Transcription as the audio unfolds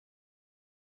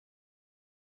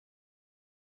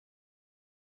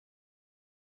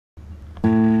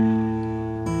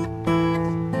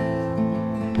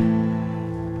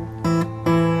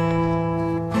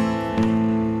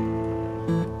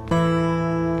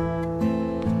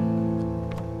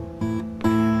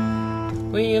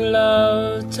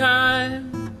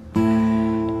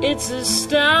It's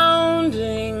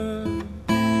astounding,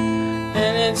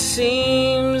 and it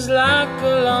seems like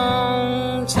a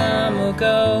long time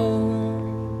ago,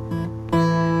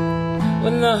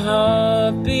 when the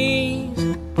heartbeats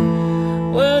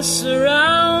were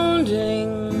surrounding.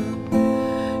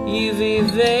 You've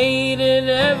evaded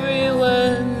every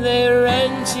word they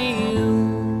read to you.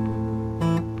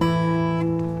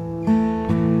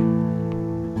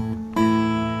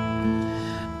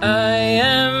 I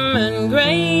am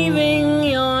engraving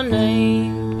your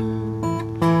name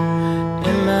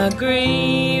in my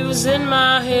grieves, in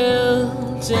my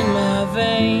hilt, in my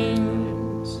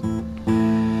veins.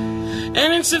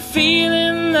 And it's a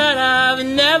feeling that I've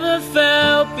never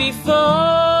felt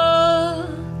before.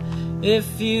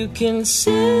 If you can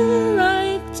sit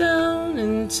right down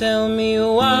and tell me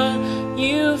what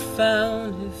you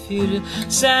found, if you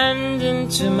descend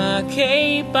into my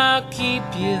cape, I'll keep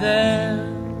you there.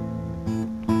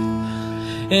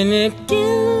 And it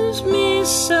gives me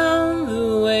some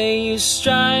the way you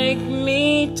strike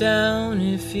me down.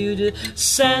 If you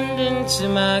descend into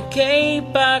my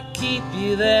cape, I'll keep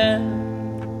you there.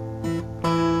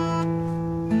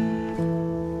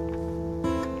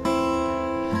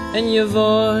 And your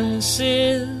voice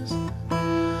is,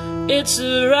 it's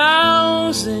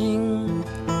arousing,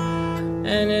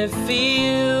 and it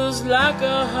feels like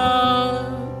a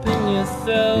harp in your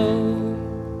throat.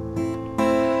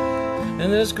 And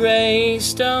those gray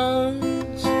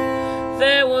stones,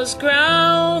 there was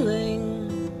growling.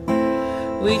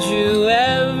 We drew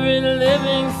every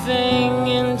living thing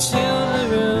into the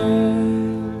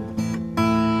room.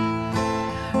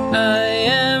 I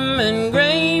am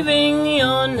engraving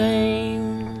your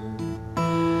name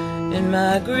in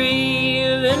my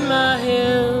grief, in my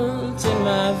hilt, in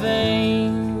my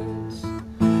veins.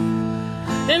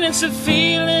 And it's a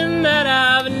feeling that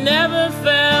I've never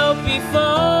felt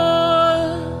before.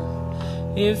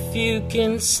 If you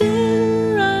can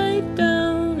sit right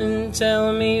down and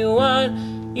tell me what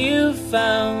you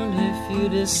found, if you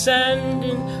descend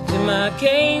into my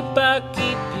cape, I'll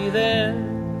keep you there.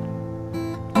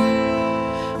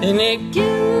 And it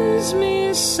gives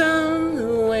me some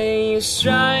the way you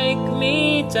strike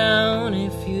me down.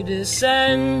 If you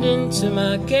descend into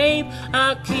my cape,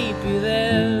 I'll keep you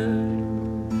there.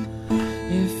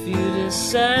 If you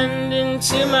descend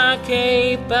into my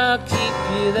cape, I'll keep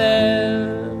you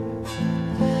there.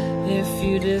 If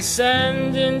you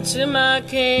descend into my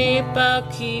cape, I'll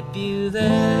keep you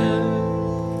there.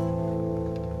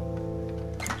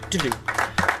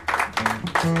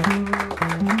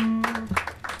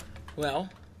 Well,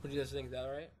 what do you guys think? Is that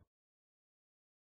alright?